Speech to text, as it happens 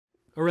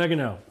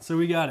Oregano. So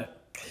we got it.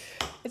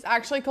 It's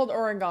actually called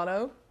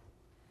oregano.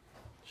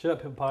 Shut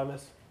up,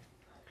 hippopotamus.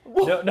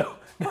 No, no,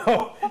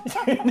 no,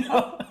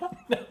 no,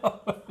 no,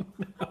 no.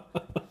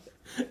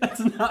 That's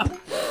not.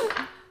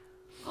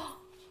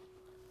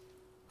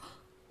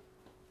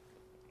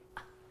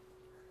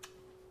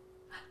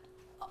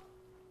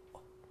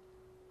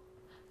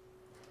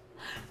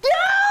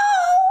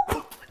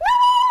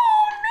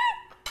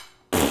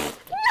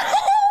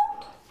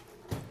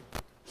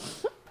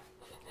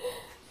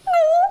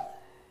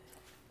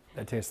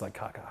 That tastes like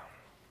caca.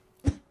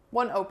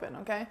 One open,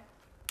 okay?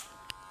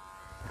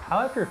 How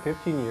after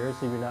 15 years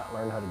have you not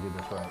learned how to do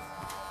this right?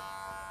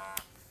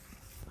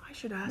 I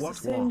should ask the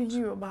same to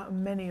you about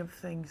many of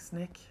things,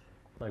 Nick.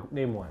 Like,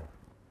 name one.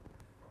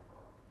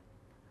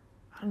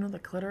 I don't know, the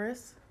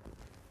clitoris?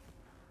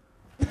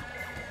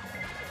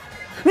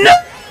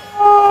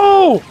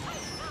 No!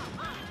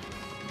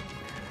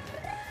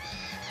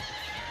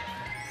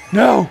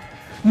 No!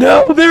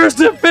 No, there's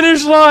the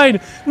finish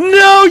line!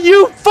 No,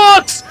 you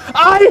fucks!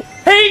 I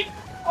hate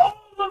all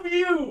of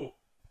you!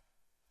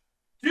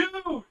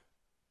 Dude!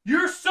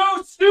 You're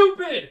so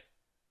stupid!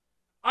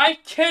 I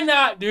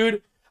cannot,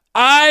 dude.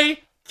 I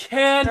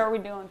can't. What are we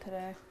doing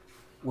today?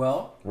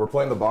 Well, we're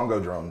playing the bongo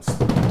drums.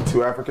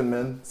 2 African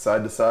men,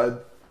 side to side.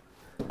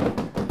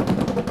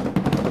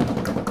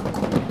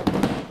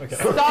 Okay.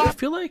 I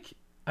feel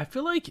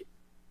like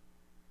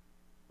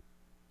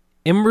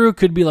Imru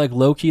could be like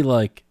Loki,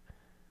 like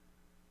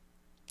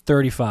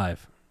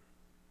 35.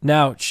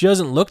 Now, she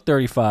doesn't look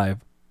 35,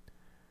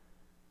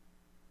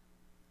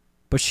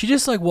 but she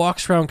just like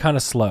walks around kind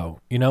of slow,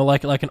 you know,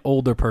 like an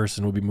older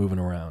person would be moving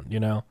around, you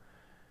know?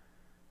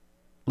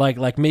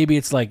 Like maybe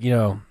it's like, you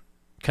know,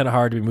 kind of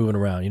hard to be moving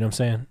around, you know what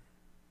I'm saying?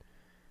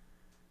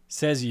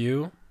 Says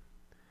you.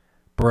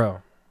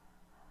 Bro.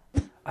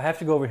 I have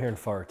to go over here and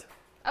fart.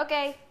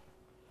 Okay.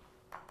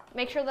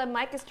 Make sure the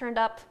mic is turned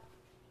up.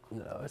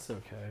 No, it's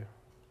okay.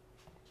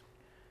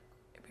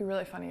 It'd be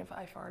really funny if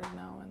I farted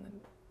now and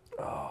then...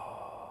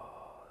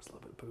 Oh, that's a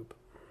little bit of poop.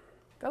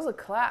 That was a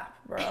clap,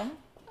 bro.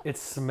 It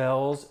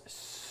smells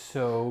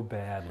so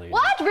badly.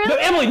 What? Really? No,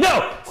 Emily,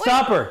 no!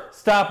 Stop her.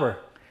 Stop her.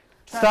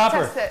 Stop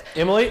her. Test it.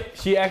 Emily,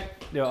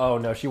 oh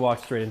no, she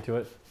walked straight into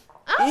it.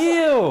 Oh.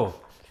 Ew!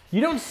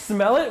 You don't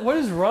smell it? What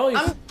is wrong?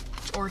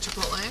 Or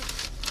Chipotle.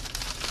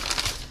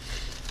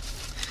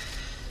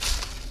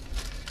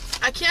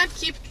 I can't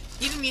keep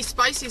eating these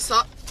spicy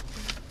sauce.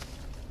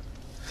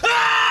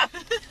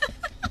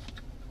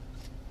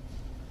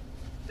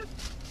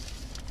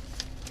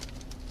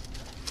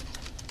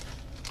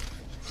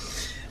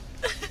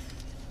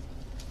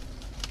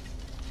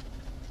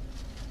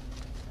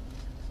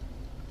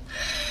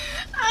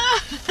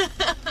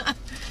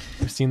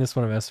 I've seen this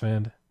one of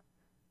S-Band.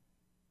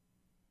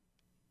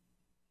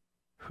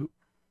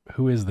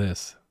 Who is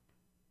this?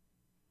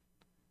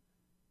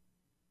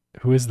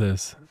 Who is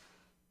this?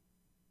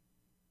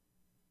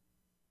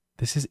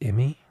 This is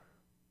Emmy?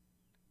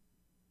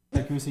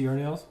 Can we see your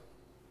nails?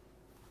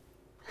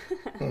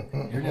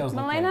 Your nails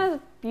look Malena has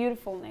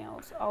beautiful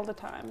nails all the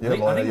time. Yeah,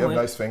 Malena, you have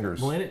nice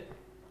fingers. Malena,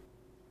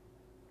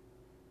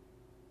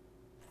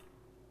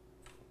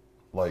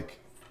 like,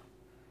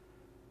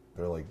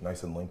 they're like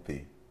nice and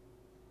lengthy.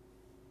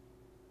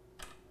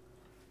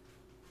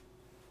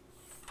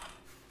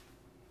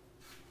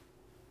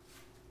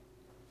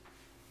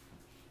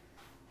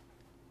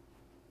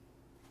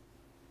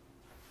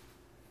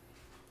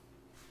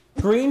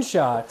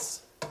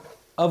 screenshots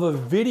of a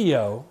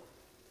video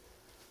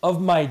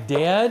of my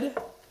dad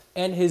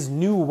and his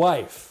new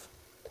wife.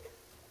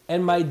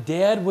 And my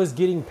dad was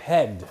getting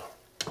pegged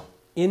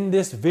in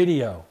this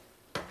video.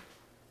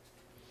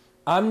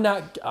 I'm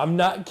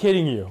not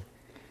kidding you.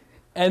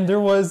 And there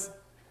was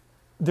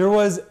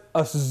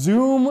a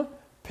zoom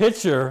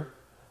picture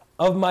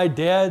of my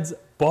dad's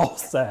ball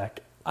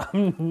sack.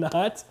 I'm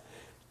not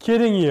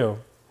kidding you.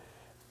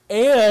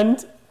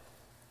 And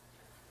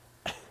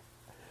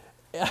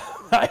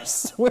I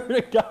swear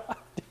to God,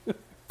 dude.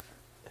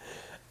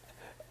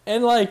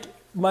 And like,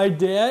 my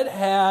dad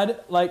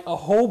had like a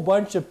whole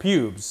bunch of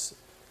pubes,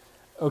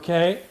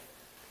 okay?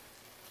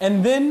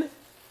 And then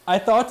I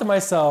thought to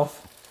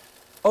myself,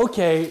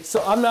 okay,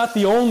 so I'm not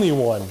the only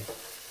one.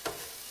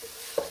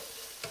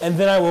 And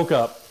then I woke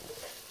up.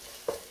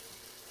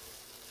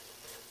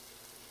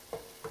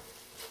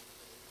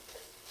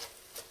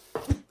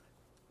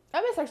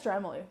 I miss Extra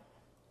Emily.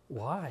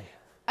 Why?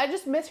 I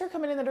just miss her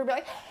coming in the door and be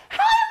like, "Hi,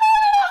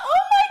 Malena!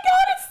 Oh my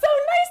God, it's so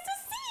nice to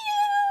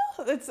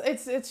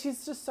see you!"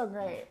 She's just so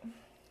great.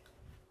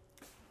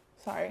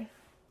 Sorry.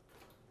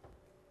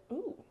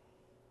 Ooh.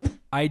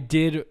 I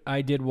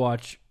did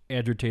watch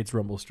Andrew Tate's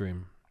Rumble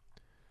stream.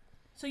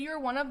 So you're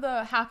one of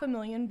the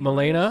 500,000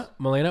 viewers?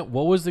 Malena,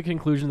 what was the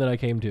conclusion that I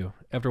came to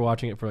after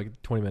watching it for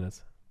like 20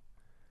 minutes?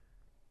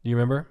 Do you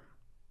remember?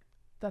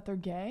 That they're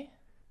gay?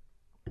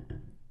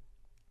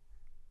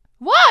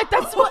 What?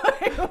 That's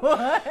what?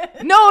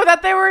 What? No,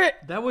 that they were.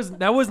 That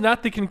was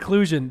not the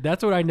conclusion.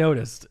 That's what I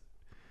noticed.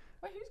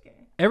 Wait, who's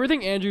gay?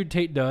 Everything Andrew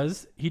Tate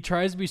does, he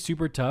tries to be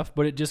super tough,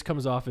 but it just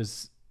comes off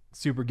as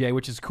super gay,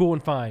 which is cool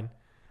and fine.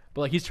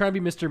 but like he's trying to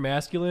be Mr.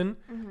 Masculine.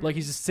 Like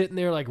he's just sitting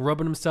there like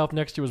rubbing himself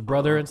next to his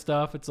brother and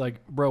stuff. It's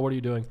like, bro, what are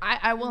you doing?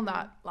 I will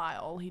not lie.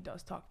 All he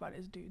does talk about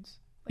is dudes.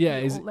 Like, Yeah,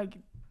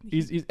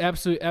 he's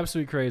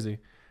absolutely crazy.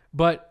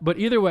 But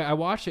either way, I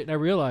watched it and I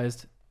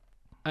realized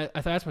I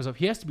thought to myself,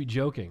 he has to be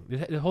joking.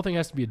 The whole thing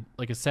has to be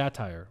like a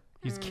satire.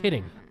 He's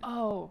kidding.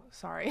 Oh,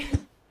 sorry.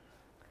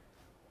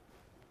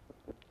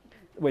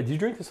 Wait, did you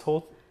drink this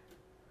whole?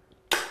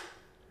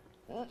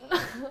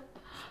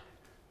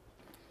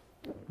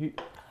 You...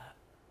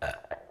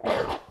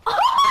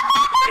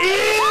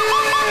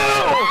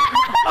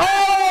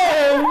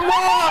 Oh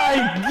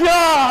my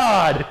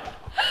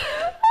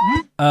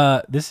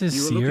God! This is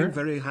You're Sear. looking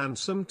very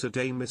handsome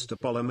today, Mr.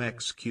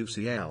 Polymex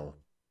QCL.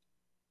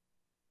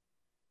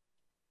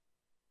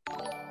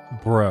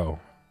 Bro.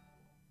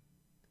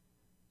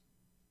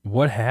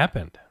 What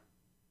happened?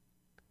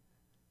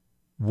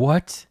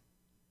 What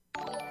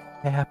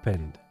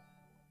happened?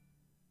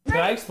 Can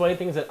I explain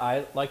things that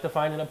I like to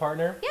find in a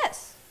partner?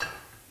 Yes.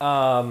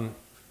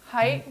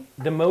 Height.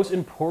 The most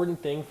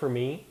important thing for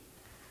me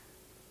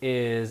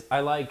is I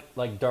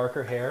like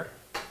darker hair.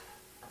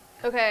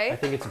 I Okay.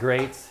 think it's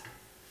great.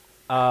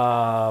 You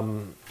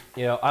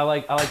know, I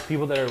like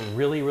people that are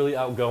really, really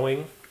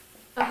outgoing.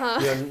 You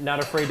know, not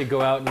afraid to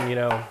go out and, you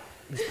know,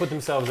 just put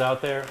themselves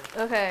out there.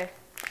 Okay.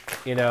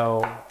 You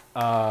know,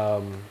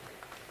 I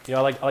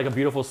like a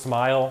beautiful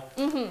smile.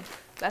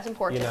 That's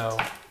important.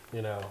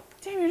 You know.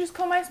 Damn, you just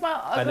call my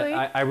smile And ugly.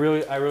 I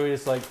really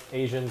just like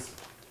Asians.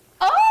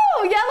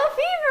 Oh, yellow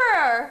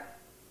fever.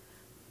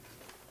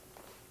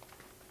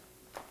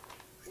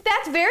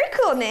 That's very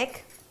cool,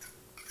 Nick.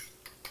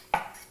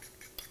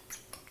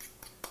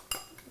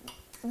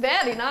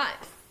 Very nice.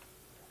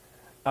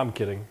 I'm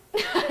kidding.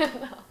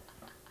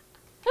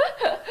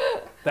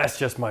 That's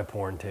just my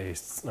porn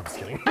tastes. No, I'm just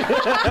kidding.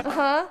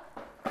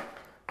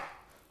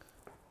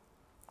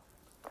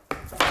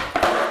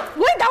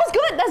 Wait, that was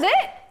good. That's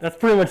it. That's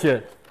pretty much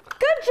it.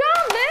 Good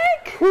job,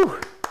 Nick. Whew.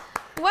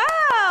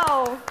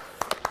 Wow.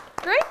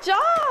 Great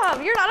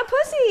job. You're not a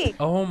pussy.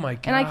 Oh my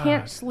God. and I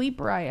can't sleep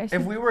right.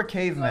 If we were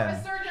cavemen,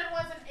 surgeon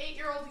wants an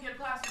 8-year-old to get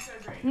plastic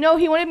surgery. No,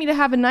 he wanted me to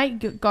have a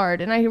night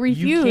guard, and I You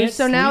refused. can't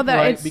So now sleep that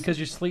right it's because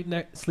you sleep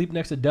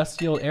next to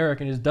dusty old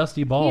Eric and his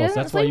dusty he balls. doesn't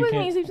That's why sleep you with me.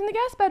 He can't. sleeps in the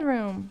guest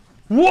bedroom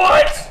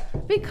What?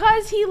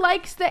 because he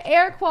likes the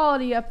air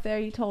quality up there.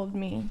 He told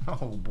me.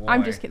 oh boy.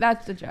 I'm just kidding.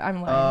 That's the joke.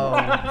 I'm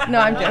lying. Oh. No,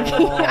 I'm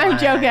joking. I'm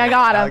joking. I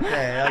got him.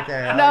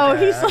 Okay. No,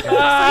 okay, he sleeps in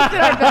our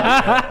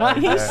bed.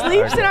 He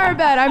sleeps in our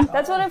bed.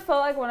 That's what it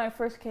felt like when I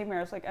first came here.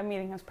 It's like I'm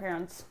meeting his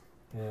parents.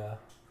 Yeah.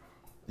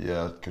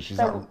 Yeah, because she's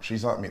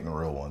not meeting the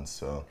real ones,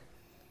 so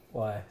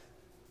Why?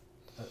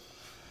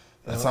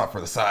 that's not for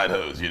the side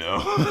hoes, you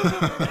know.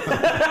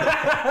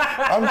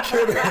 I'm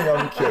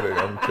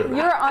kidding.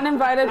 You're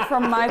uninvited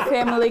from my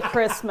family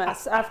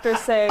Christmas after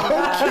saying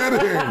that.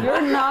 kidding.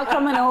 You're not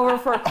coming over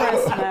for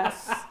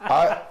Christmas.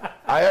 I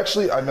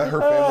met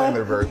her family and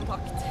they're very.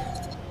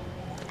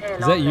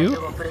 Is that you?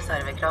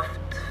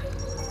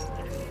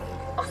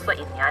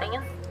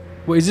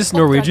 Wait, is this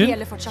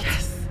Norwegian?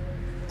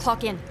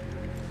 Clock in.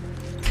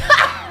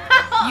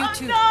 You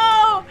too.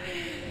 No.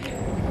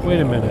 Wait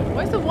a minute.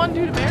 Why is the one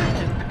dude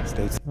American?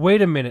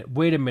 Wait a minute.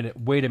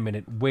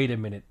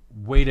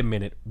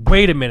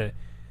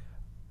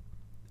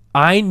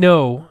 I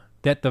know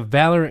that the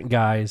Valorant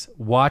guys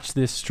watch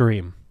this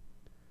stream.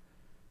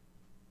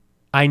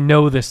 I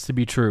know this to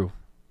be true.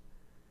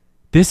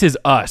 This is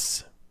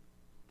us.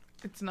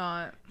 It's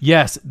not.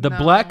 Yes, the No.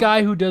 black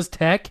guy who does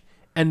tech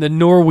and the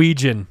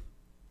Norwegian.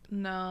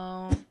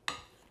 No.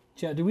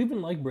 Chat, do we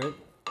even like Brit?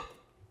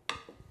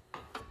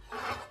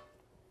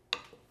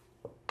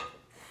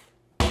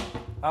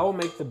 I will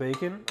make the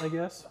bacon, I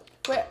guess.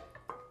 Wait.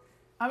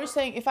 I'm just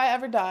saying, if I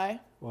ever die,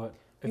 What?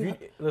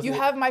 you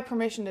have my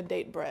permission to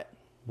date Brett.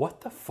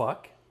 What the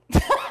fuck?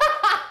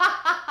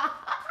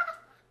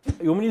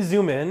 You want me to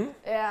zoom in?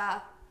 Yeah.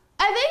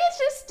 I think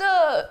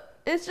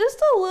it's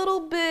just a little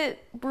bit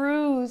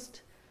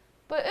bruised,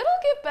 but it'll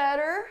get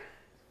better.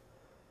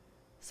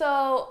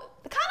 So,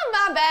 kind of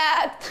not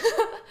bad.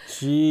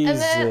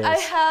 Jesus. And then I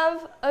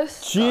have a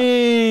bruise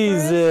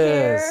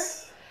here.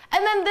 Jesus.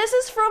 And then this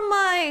is from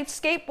my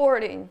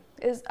skateboarding.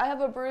 I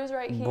have a bruise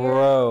right here.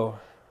 Bro.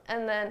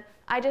 And then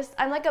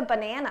I'm like a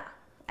banana.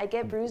 I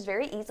get bruised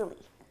very easily.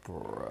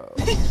 Bro.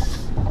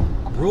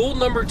 Rule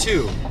number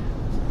 2.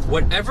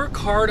 Whatever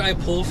card I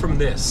pull from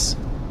this,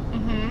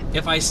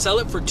 if I sell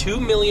it for $2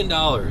 million,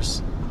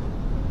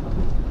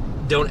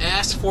 don't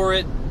ask for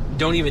it.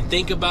 Don't even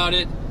think about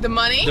it. The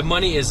money? The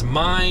money is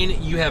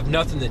mine. You have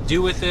nothing to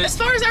do with it. As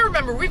far as I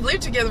remember, we've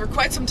lived together for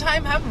quite some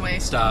time, haven't we?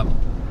 Stop.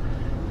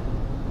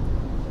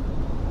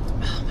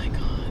 Oh my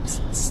God.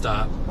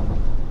 Stop.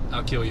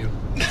 I'll kill you.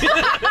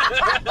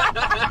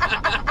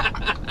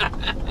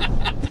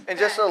 And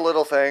just a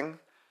little thing,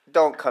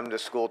 don't come to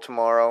school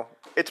tomorrow.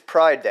 It's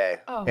Pride Day.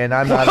 Oh. And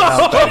I'm not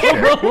allowed back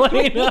here.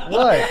 Malena.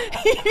 What?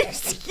 You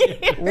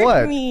scared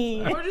What?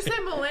 me. Why'd you say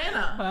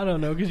Malena? I don't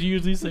know, because you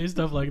usually say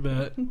stuff like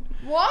that.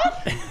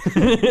 What?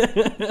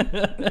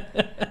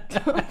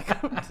 Don't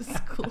come to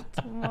school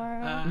tomorrow.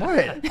 anymore.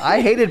 What?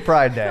 I hated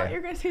Pride I thought Day. you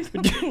were gonna say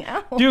something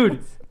else.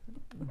 Dude,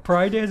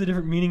 Pride Day has a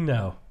different meaning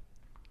now.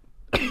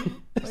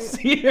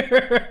 See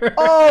her.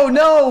 Oh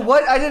no!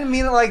 What? I didn't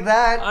mean it like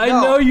that. I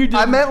No, know you didn't.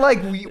 I meant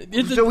like we were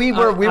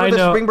I the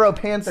know. Springboro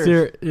Panthers.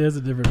 It has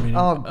a different meaning.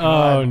 Oh, God.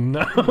 Oh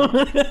no.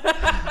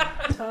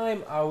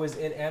 Time I was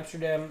in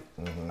Amsterdam.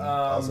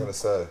 I was gonna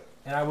say.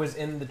 And I was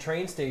in the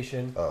train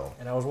station. Oh.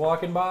 And I was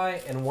walking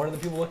by, and one of the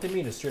people looked at me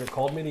and just straight up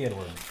called me the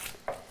N-word.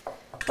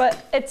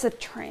 But it's a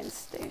train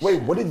station.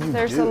 Wait, what did you do?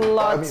 There's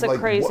lots of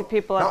crazy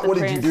people at the train station. Not what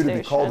did you do to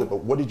be called it,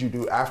 but what did you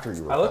do after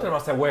you were I looked at him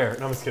and I said, "Where?"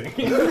 No, I'm just kidding.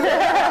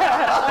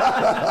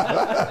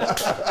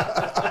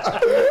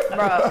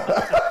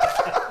 Bro.